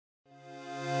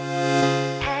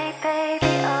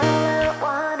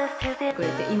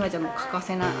欠か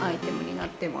せないアイテムになっ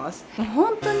てます。もう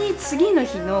本当に次の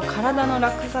日の体の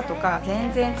楽さとか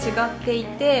全然違ってい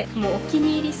て、もうお気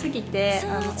に入りすぎて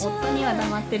夫には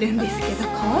黙ってるんですけど、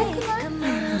可愛くな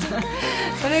い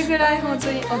それぐらい本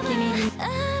当にお気に入り。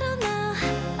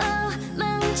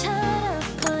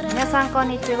皆さんこん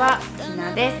にちは、ひ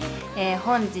なです。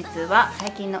本日は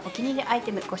最近のお気に入りアイ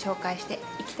テムご紹介して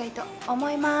いきたいと思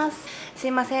います。す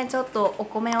いません、ちょっとお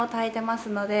米を炊いてます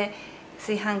ので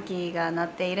炊飯器が鳴っ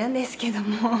ているんですけど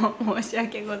も申し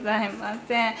訳ございま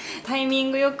せん。タイミ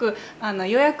ングよく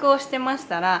予約をしてまし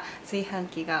たら炊飯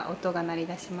器が音が鳴り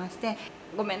出しまして、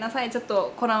ごめんなさい。ちょっ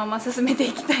とこのまま進めて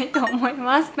いきたいと思い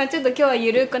ます。ちょっと今日は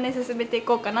ゆるくね進めてい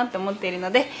こうかなと思っている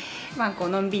ので、こう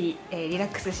のんびり、リラッ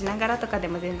クスしながらとかで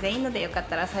も全然いいので、よかっ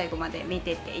たら最後まで見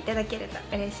てっていただける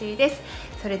と嬉しいです。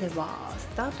それではス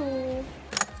タート。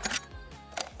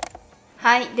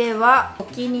はい、ではお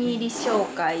気に入り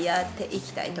紹介やってい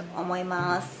きたいと思い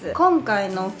ます。今回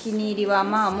のお気に入りは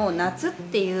もう夏っ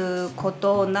ていうこ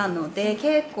となので、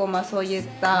結構そういっ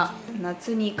た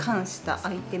夏に関した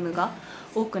アイテムが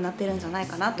多くなってるんじゃない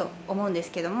かなと思うんで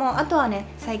すけども、あとはね、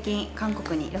最近韓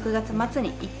国に6月末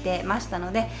に行ってました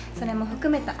ので、それも含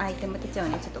めたアイテム手帳を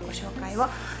ねちょっとご紹介を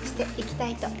していきた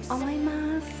いと思いま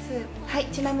す。はい、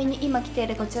ちなみに今着てい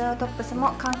るこちらのトップス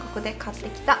も韓国で買って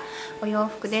きたお洋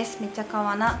服です。めっちゃ可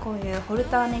愛なこういうホル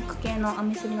ターネック系の編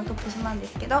みすりのトップスなんで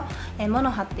すけど、モノ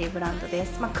ハっていうブランドで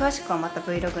す。詳しくはまた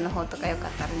Vlog の方とかよか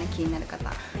ったらね、気になる方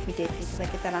見ていっていただ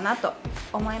けたらなと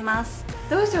思います。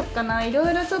どうしよっかな、いろ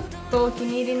いろちょっとお気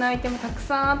に入りのアイテムたく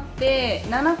さんあって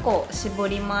7個絞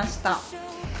りました。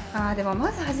でも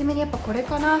まず初めにやっぱこれ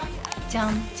かな。じゃ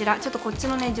ん、こちらちょっとこっち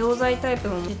のね錠剤タイプ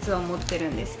も実は持ってる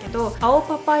んですけど、青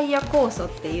パパイヤ酵素っ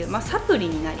ていう、サプリ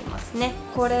になりますね。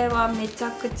これはめちゃ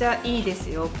くちゃいいです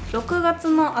よ。6月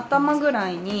の頭ぐら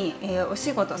いに、お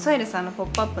仕事、ソエルさんのポッ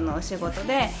プアップのお仕事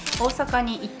で大阪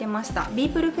に行ってました。ビ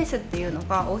ープルフェスっていうの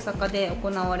が大阪で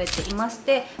行われていまし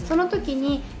て、その時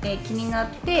に、気になっ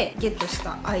てゲットし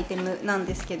たアイテムなん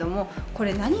ですけども、こ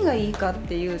れ何がいいかっ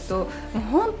ていうと、もう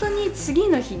本当に次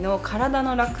の日の体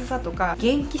の楽さとか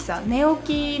元気さ、寝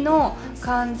起きの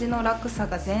感じの楽さ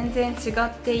が全然違っ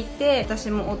ていて、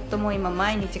私も夫も今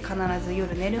毎日必ず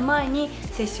夜寝る前に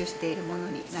摂取しているもの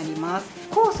になります。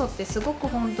酵素ってすごく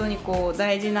本当にこう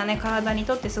大事なね、体に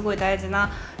とってすごい大事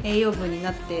な栄養分に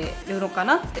なってるのか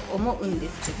なって思うんで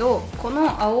すけど、こ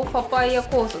の青パパイヤ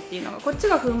酵素っていうのが、こっち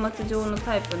が粉末状の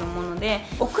タイプのもので、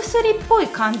お薬っぽい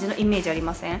感じのイメージあり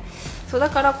ません？そう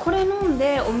だからこれ飲ん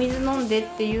でお水飲んでっ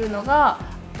ていうのが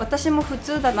私も普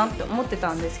通だなって思って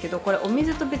たんですけど、これお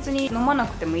水と別に飲まな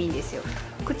くてもいいんですよ。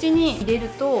口に入れる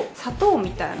と砂糖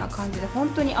みたいな感じで本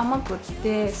当に甘くっ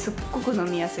てすっごく飲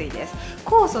みやすいです。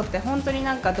酵素って本当に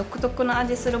なんか独特な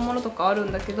味するものとかある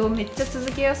んだけど、めっちゃ続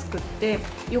けやすくって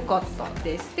良かった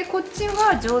です。でこっち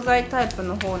は錠剤タイプ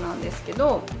の方なんですけ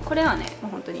ど、これはねも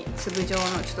う本当に粒状の、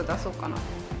ちょっと出そうかな、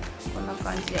こんな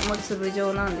感じでもう粒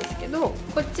状なんですけど、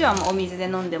こっちはもうお水で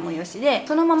飲んでもよしで、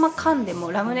そのまま噛んで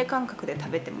もラムネ感覚で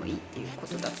食べてもいいっていうこ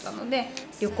とだったので、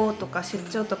旅行とか出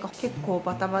張とか結構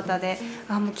バタバタで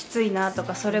もうきついなと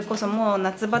か、それこそもう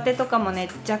夏バテとかもね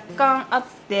若干あっ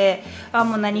て、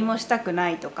もう何もしたくな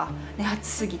いとか、ね、暑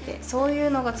すぎてそうい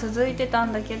うのが続いてた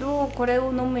んだけど、これ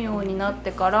を飲むようになっ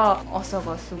てから朝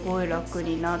がすごい楽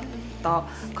になった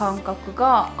感覚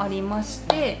がありまし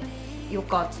て、良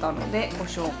かったのでご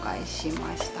紹介し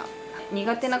ました。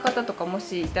苦手な方とかも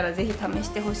しいたらぜひ試し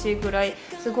てほしいぐらい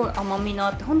すごい甘みの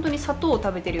あって、本当に砂糖を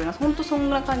食べてるような、本当そん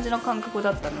な感じの感覚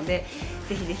だったので、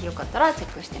ぜひぜひよかったらチェッ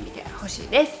クしてみてほしい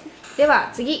です。で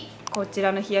は次、こち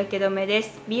らの日焼け止めで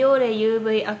す。ビオレ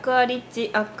UV アクアリッ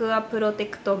チアクアプロテ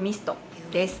クトミスト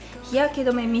です。日焼け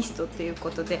止めミストという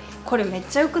ことで、これめっ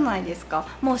ちゃ良くないですか？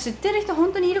もう知ってる人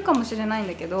本当にいるかもしれないん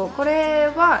だけど、これ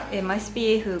は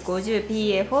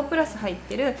SPF50PA4 プラス入っ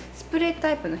てるスプレー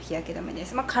タイプの日焼け止めで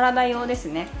す。体用です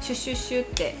ね。シュッシュッシュっ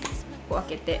てこう開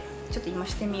けて、ちょっと今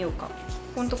してみようか。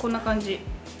ほんとこんな感じ、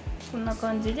こんな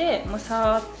感じでもう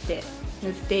さーって塗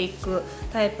っていく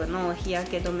タイプの日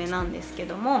焼け止めなんですけ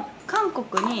ども、韓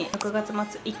国に6月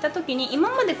末行った時に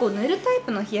今までこう塗るタイ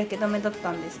プの日焼け止めだっ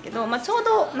たんですけど、ちょう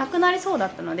どなくなりそうだ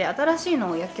ったので新しい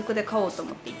のを薬局で買おうと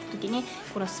思って行った時に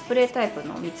このスプレータイプ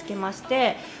のを見つけまし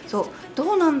て、そう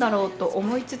どうなんだろうと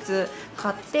思いつつ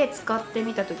買って使って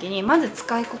みた時に、まず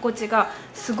使い心地が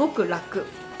すごく楽。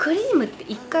クリームって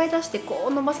1回出してこ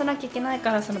う伸ばさなきゃいけない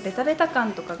から、そのベタベタ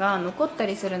感とかが残った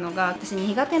りするのが私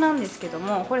苦手なんですけど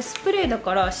も、これスプレーだ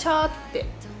からシャーって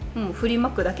もう振りま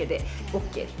くだけで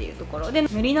OK っていうところで、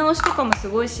塗り直しとかもす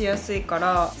ごいしやすいか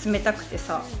ら、冷たくて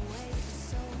さ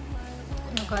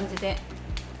こんな感じで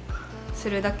す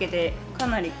るだけでか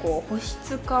なりこう保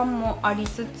湿感もあり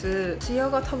つつツヤ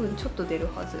が多分ちょっと出る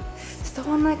はず。伝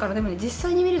わんないから、でもね実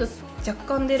際に見ると若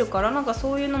干出るから、なんか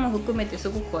そういうのも含めてす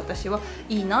ごく私は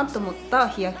いいなと思った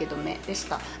日焼け止めでし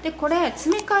た。でこれ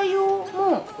詰め替え用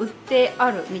も売って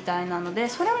あるみたいなので、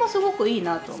それもすごくいい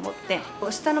なと思って、こ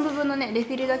う下の部分のねレ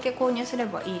フィルだけ購入すれ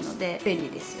ばいいので便利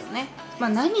ですよね。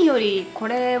何よりこ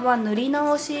れは塗り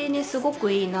直しにすご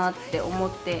くいいなって思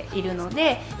っているの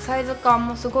で、サイズ感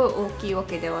もすごい大きいわ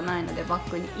けではないのでバ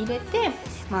ッグに入れて、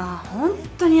本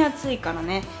当に暑いから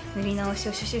ね塗り直し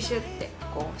をシュシュシュって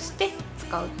こうして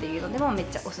使うっていうのでもめっ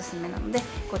ちゃおすすめなので、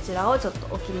こちらをちょっ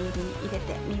とお気に入りに入れ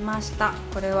てみました。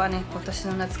これはね今年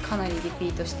の夏かなりリピ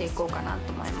ートしていこうかな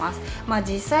と思います。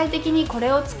実際的にこ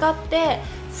れを使って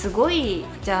すごい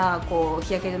じゃあこう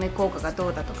日焼け止め効果がど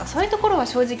うだとか、そういうところは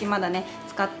正直まだね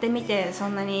使ってみてそ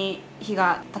んなに日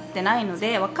が経ってないの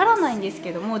でわからないんです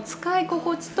けども、使い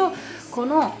心地とこ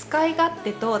の使い勝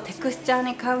手とテクスチャー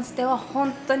に関しては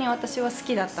本当に私は好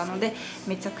きだったので、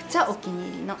めちゃくちゃお気に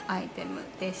入りのアイテム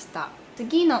でした。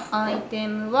次のアイテ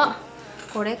ムは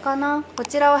これかな。こ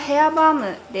ちらはヘアバー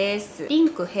ムです。リン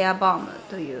クヘアバーム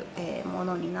という、も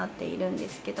のになっているんで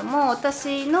すけども、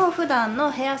私の普段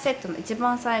のヘアセットの一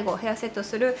番最後ヘアセット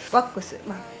するワックス、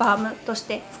バームとし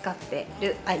て使ってい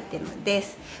るアイテムで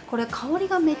す。これ香り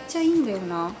がめっちゃいいんだよ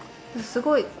な。す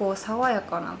ごいこう爽や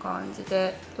かな感じ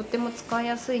でとっても使い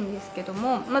やすいんですけど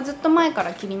も、ずっと前か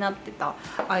ら気になってた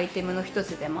アイテムの一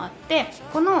つでもあって、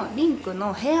このリンク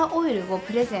のヘアオイルを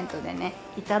プレゼントでね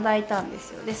いただいたんです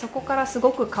よ。でそこからす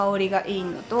ごく香りがいい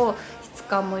のと質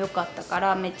感も良かったか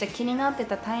らめっちゃ気になって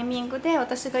たタイミングで、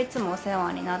私がいつもお世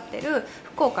話になってる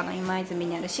福岡の今泉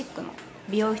にあるシックの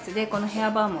美容室でこのヘ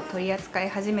アバームを取り扱い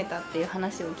始めたっていう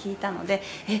話を聞いたので、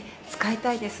使い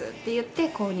たいですって言って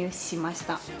購入しまし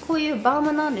た。こういうバー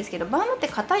ムなんですけど、バームって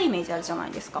硬いイメージあるじゃな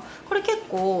いですか。これ結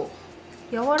構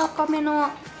柔らかめ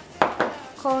な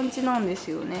感じなんで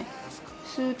すよね。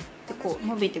スーってこう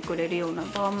伸びてくれるような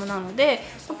バームなので、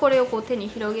これをこう手に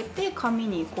広げて髪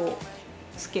にこ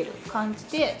うつける感じ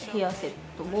でヘアセッ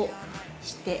トを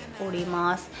しており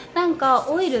ます。なんか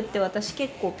オイルって私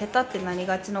結構ペタってなり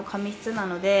がちの髪質な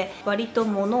ので、割と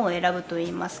物を選ぶと言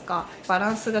いますかバラ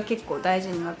ンスが結構大事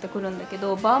になってくるんだけ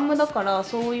ど、バームだから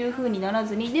そういう風になら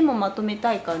ずに、でもまとめ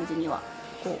たい感じには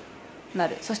こうな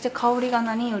る。そして香りが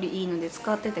何よりいいので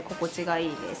使ってて心地がいい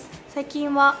です。最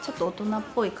近はちょっと大人っ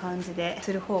ぽい感じで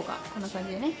する方が、こんな感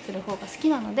じでねする方が好き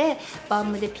なので、バー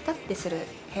ムでピタッてする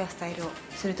ヘアスタイルを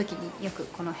する時によく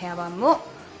このヘアバームを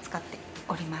使って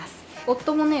おります。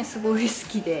夫もねすごい好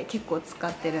きで結構使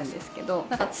ってるんですけど、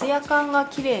なんかツヤ感が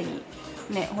綺麗に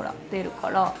ねほら出る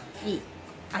からいい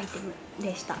アイテム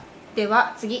でした。で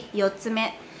は次4つ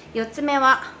目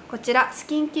はこちらス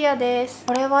キンケアです。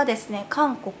これはですね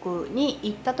韓国に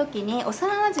行った時に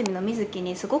幼なじみの水木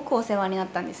にすごくお世話になっ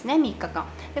たんですね、3日間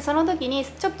で。その時に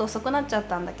ちょっと遅くなっちゃっ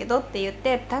たんだけどって言っ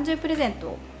て誕生日プレゼント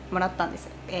をもらったんです。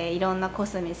いろんなコ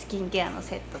スメスキンケアの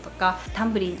セットとかタ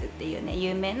ンブリーズっていうね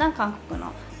有名な韓国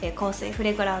の香水フ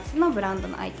レグランスのブランド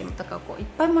のアイテムとかをこういっ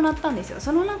ぱいもらったんですよ。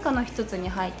その中の一つに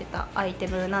入ってたアイテ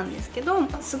ムなんですけど、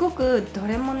すごくど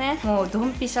れもねもうド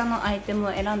ンピシャのアイテム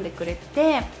を選んでくれ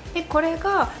て、でこれ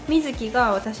が水木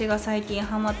が私が最近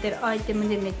ハマってるアイテム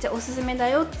でめっちゃおすすめだ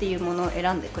よっていうものを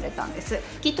選んでくれたんです。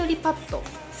拭き取りパッド、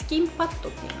スキンパッド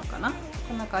っていうのかな、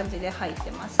こんな感じで入っ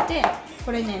てまして、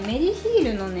これねメディヒ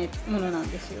ールのねものなん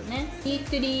ですよね。ティー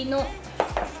トリーの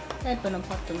タイプの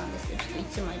パッドなんですけど、ちょっ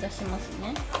と1枚出します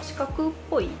ね。四角っ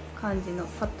ぽい感じの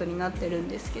パッドになってるん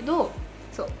ですけど、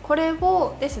そうこれ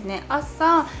をですね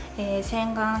朝、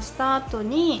洗顔した後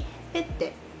にペッ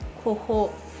て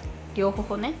両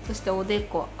頬ね、そしておで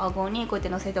こ顎にこうやって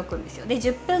のせておくんですよ。で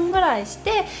10分ぐらいし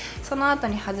て、その後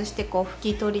に外してこう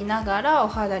拭き取りながらお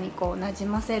肌にこうなじ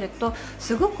ませると、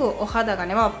すごくお肌が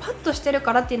ね、パッとしてる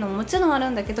からっていうのももちろんある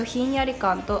んだけど、ひんやり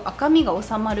感と赤みが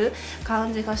収まる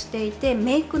感じがしていて、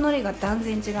メイクのりが断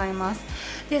然違います。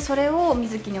でそれを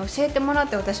水木に教えてもらっ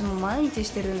て、私も毎日し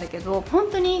てるんだけど、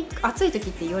本当に暑い時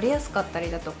ってよれやすかった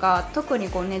りだとか、特に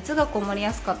こう熱がこもり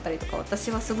やすかったりとか私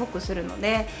はすごくするの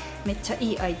で、めっちゃ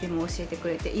いいアイテムを教えてく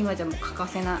れて、今じゃもう欠か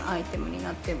せないアイテムに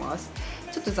なってます。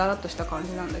ちょっとザラッとした感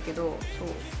じなんだけど、そ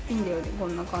ういいんだよね、こ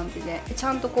んな感じでち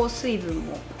ゃんとこう水分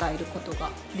も与えることが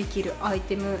できるアイ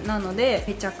テムなので、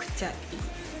めちゃくちゃいい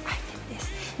アイテムで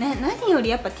すね。何より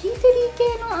やっぱティートリ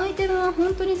ー系のアイテムは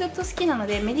本当にずっと好きなの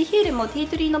で、メディヒールもティー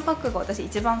トリーのパックが私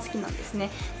一番好きなんですね。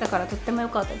だからとっても良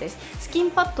かったです。スキ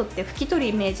ンパッドって拭き取る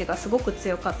イメージがすごく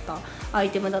強かったアイ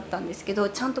テムだったんですけど、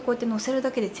ちゃんとこうやってのせる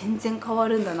だけで全然変わ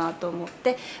るんだなと思っ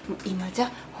て、もう今じ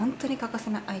ゃ本当に欠かせ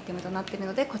ないアイテムとなっている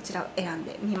ので、こちらを選ん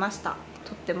でみました。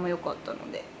とっても良かった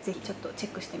ので、ぜひちょっとチェ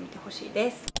ックしてみてほしいで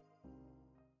す。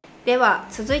では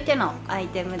続いてのアイ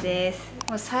テムです。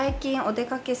もう最近お出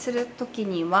かけする時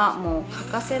にはもう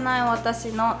欠かせない私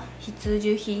の必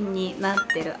需品になっ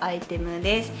てるアイテム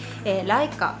です。ライ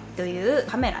カという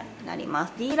カメラになりま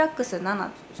す。 DLUX7 っ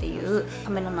ていうカ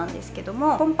メラなんですけど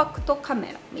も、コンパクトカメ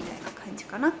ラみたいな感じ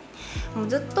かな。もう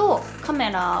ずっとカ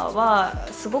メラは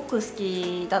すごく好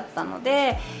きだったの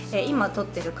で、今撮っ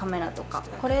てるカメラとか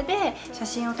これで写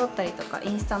真を撮ったりとか、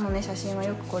インスタのね写真は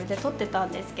よくこれで撮ってた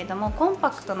んですけども、コン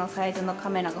パクトのサイズのカ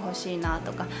メラが欲しいな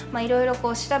とか、いろいろこ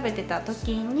う調べてた時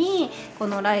にこ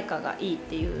のライカがいいっ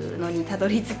ていうのにたど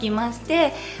り着きまし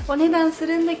て、お値段す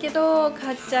るんだけど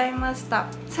買っちゃいました。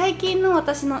最近の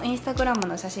私のインスタグラム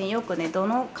の写真よくね、ど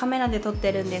のカメラで撮っ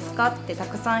てるんですかってた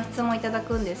くさん質問いただ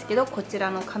くんですけど、こち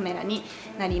らのカメラに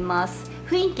なります。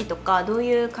雰囲気とかどう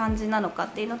いう感じなのかっ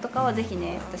ていうのとかはぜひ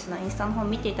ね、私のインスタの方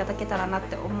見ていただけたらなっ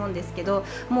て思うんですけど、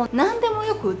もう何でも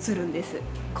よく写るんです。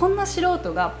こんな素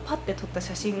人がパッて撮った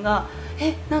写真が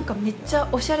なんかめっちゃ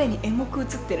おしゃれにエモく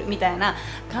写ってるみたいな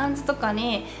感じとか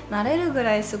になれるぐ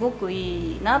らいすごく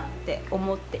いいなって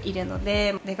思っているの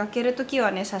で、出かける時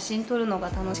はね写真撮るのが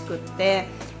楽しくって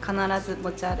必ず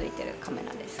持ち歩いてるカメ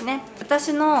ラですね。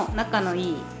私の仲のい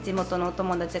い地元のお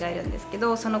友達がいるんですけ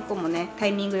ど、その子もねタ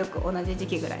イミングよく同じ時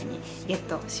期ぐらいにゲッ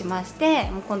トしまして、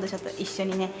もう今度ちょっと一緒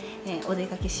にね、お出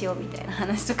かけしようみたいな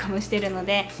話とかもしてるの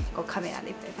で、こうカメラで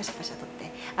いっぱいパシャパシャ撮っ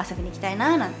て遊びに行きたい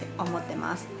ななんて思って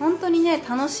ます。本当にね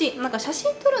楽しい。なんか写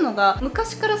真撮るのが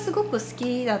昔からすごく好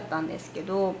きだったんですけ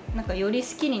ど、なんかより好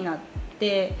きになっ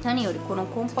て、何よりこの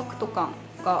コンパクト感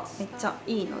がめっちゃ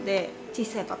いいので、小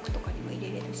さいバッグとかにも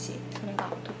入れれるし、それが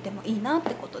とってもいいなっ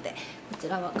てことで、こち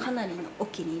らはかなりのお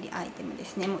気に入りアイテムで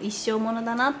すね。もう一生もの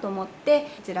だなと思って、こ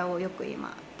ちらをよく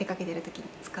今出かけてる時に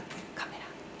使ってるカメ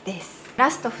ラです。ラ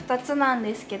スト2つなん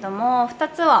ですけども、2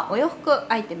つはお洋服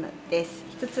アイテムです。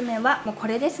1つ目はもうこ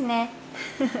れですね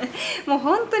もう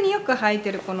本当によく履い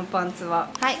てるこのパンツは、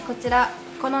はい、こちら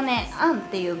このねアンっ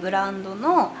ていうブランド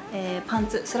の、パン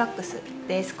ツスラックス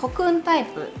です。コクーンタイ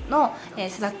プの、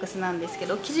スラックスなんですけ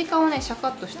ど、生地感はねシャカ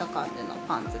ッとした感じの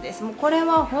パンツです。もうこれ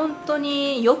は本当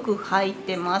によく履い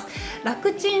てます。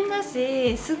楽ちんだ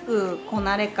し、すぐこ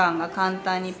なれ感が簡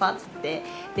単にパッて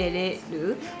出れ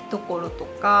るところと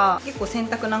か、結構洗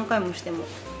濯何回もしても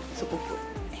すごく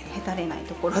へたれない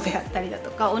ところであったりだ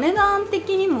とか、お値段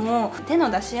的にも手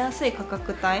の出しやすい価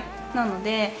格帯なの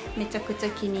でめちゃくちゃ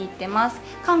気に入ってます。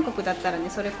韓国だったらね、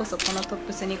それこそこのトッ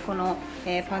プスにこの、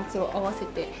パンツを合わせ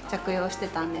て着用して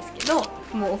たんですけど、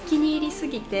もうお気に入りす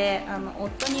ぎて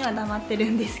夫には黙ってる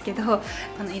んですけど、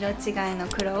この色違いの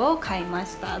黒を買いま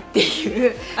したってい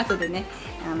う後でね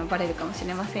バレるかもし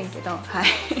れませんけど、は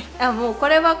いもうこ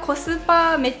れはコス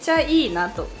パめっちゃいいな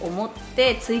と思っ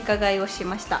て追加買いをし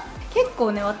ました。結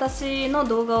構ね、私の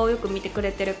動画をよく見てく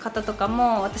れてる方とか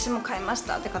も私も買いまし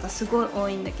たって方すごい多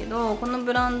いんだけど、この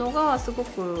ブランドがすご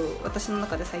く私の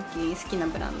中で最近好きな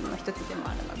ブランドの一つでも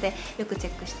あるので、よくチェ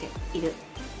ックしている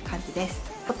感じです。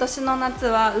今年の夏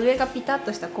は上がピタッ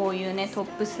としたこういうねトッ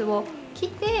プスを着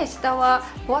て、下は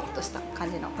ふわっとした感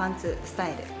じのパンツスタ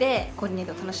イルでコーディネー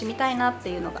トを楽しみたいなって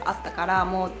いうのがあったから、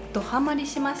もうドハマり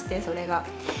しまして、それが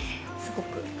すご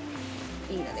く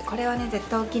いいので、これはね絶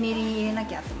対お気に入りに入れな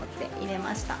きゃと思って入れ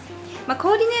ました。コ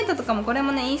ーディネートとかもこれ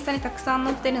もねインスタにたくさん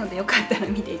載ってるので、よかったら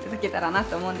見ていただけたらな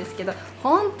と思うんですけど、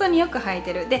本当によく履い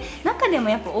てる。で、中でも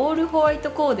やっぱオールホワイ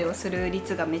トコーデをする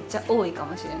率がめっちゃ多いか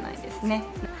もしれないですね。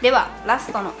ではラ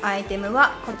ストのアイテム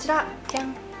はこちら、じゃ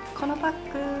ん、このバッグ。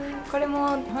これ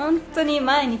も本当に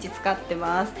毎日使って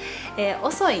ます。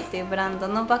遅いというブランド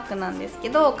のバッグなんですけ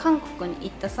ど、韓国に行っ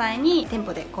た際に店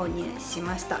舗で購入し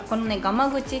ました。このねガマ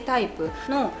口タイプ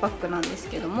のバッグなんです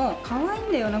けども、可愛い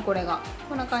んだよなこれが。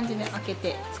こんな感じで開け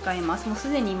て使えます。もうす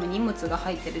でに今荷物が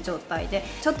入ってる状態で、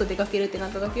ちょっと出かけるってな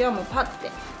った時はもうパッて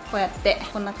こうやって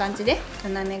こんな感じで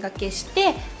斜め掛けし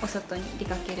てお外に出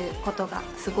かけることが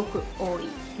すごく多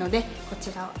いので、こ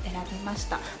ちらを選びまし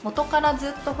た。元からず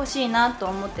っと欲しいなと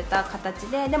思ってた形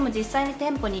で、でも実際に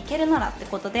店舗に行けるならって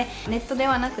ことでネットで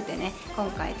はなくてね、今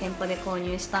回店舗で購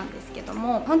入したんですけど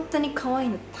も、本当に可愛い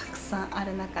のたくさんあ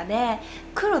る中で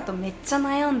黒とめっちゃ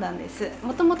悩んだんです。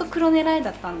もともと黒狙い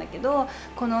だったんだけど、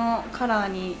このカラー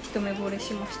に一目惚れ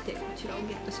しまして、こちらを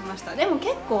ゲットしました。でも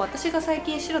結構私が最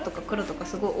近白とか黒とか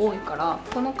すごい多いから、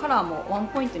このカラーもワン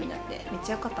ポイントになってめっち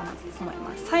ゃ良かったなと思い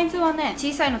ます。サイズはね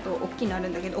小さいのと大きいのある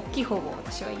んだけど、大きい方を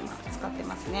私は今使って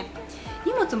ますね。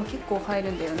荷物も結構入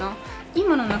るんだよな。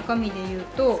今の中身で言う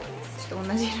とちょっと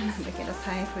同じ色なんだけど、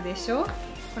財布でしょ、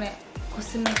これコ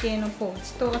スメ系のポー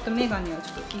チと、あとメガネをち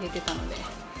ょっと入れてたので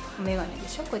メガネで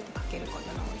しょ、こうやってかけることが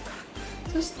多いか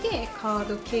ら。そしてカー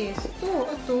ドケースと、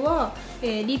あとは、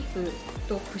リップ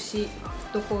と櫛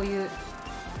とこういう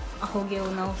アホ毛を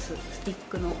直すスティッ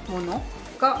クのもの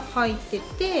が入って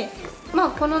て、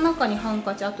この中にハン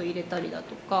カチあと入れたりだ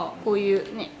とか、こうい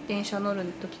うね電車乗る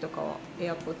時とかはエ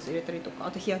アポッツ入れたりとか、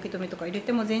あと日焼け止めとか入れ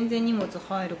ても全然荷物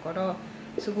入るから、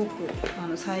すごく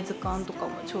サイズ感とか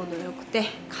もちょうどよくて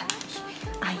か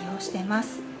なり愛用してま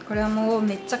す。これはもう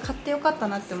めっちゃ買ってよかった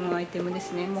なって思うアイテムで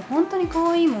すね。もう本当に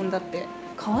可愛いもんだって。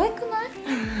可愛くない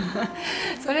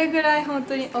それぐらい本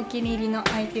当にお気に入りの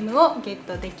アイテムをゲッ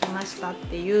トできましたっ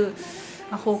ていう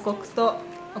報告と、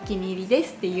お気に入りで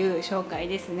すっていう紹介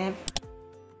ですね。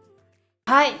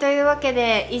はい、というわけ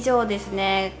で以上です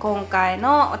ね、今回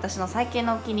の私の最近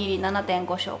のお気に入り7点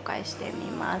ご紹介して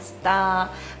みました。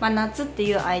夏って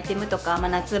いうアイテムとか、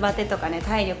夏バテとかね、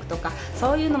体力とか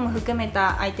そういうのも含め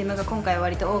たアイテムが今回は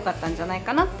割と多かったんじゃない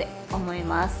かなって思い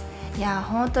ます。いや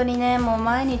本当にね、もう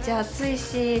毎日暑い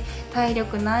し体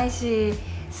力ないし、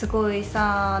すごい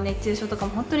さ熱中症とか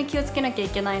も本当に気をつけなきゃい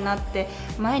けないなって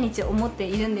毎日思って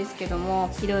いるんですけども、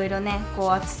いろいろねこ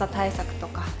う暑さ対策と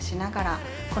かしながら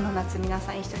この夏皆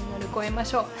さん一緒に乗り越えま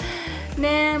しょう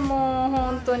ね。もう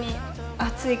本当に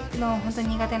暑いの本当に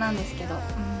苦手なんですけど、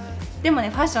でも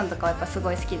ねファッションとかはやっぱす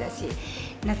ごい好きだし、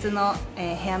夏の、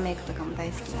ヘアメイクとかも大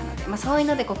好きなので、そういう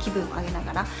のでこう気分を上げな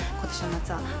がら今年の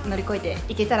夏は乗り越えて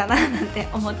いけたらななんて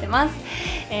思ってます。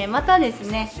またです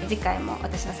ね次回も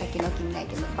私の最近のお気に入りアイ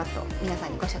テムバッと皆さ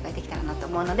んにご紹介できたらなと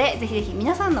思うので、ぜひぜひ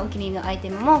皆さんのお気に入りのアイテ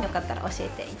ムもよかったら教え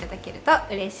ていただけると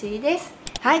嬉しいです。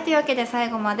はい、というわけで最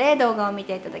後まで動画を見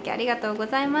ていただきありがとうご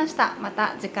ざいました。ま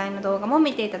た次回の動画も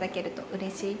見ていただけると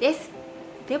嬉しいです。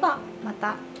ではま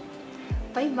た、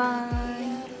バイバ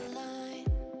ーイ。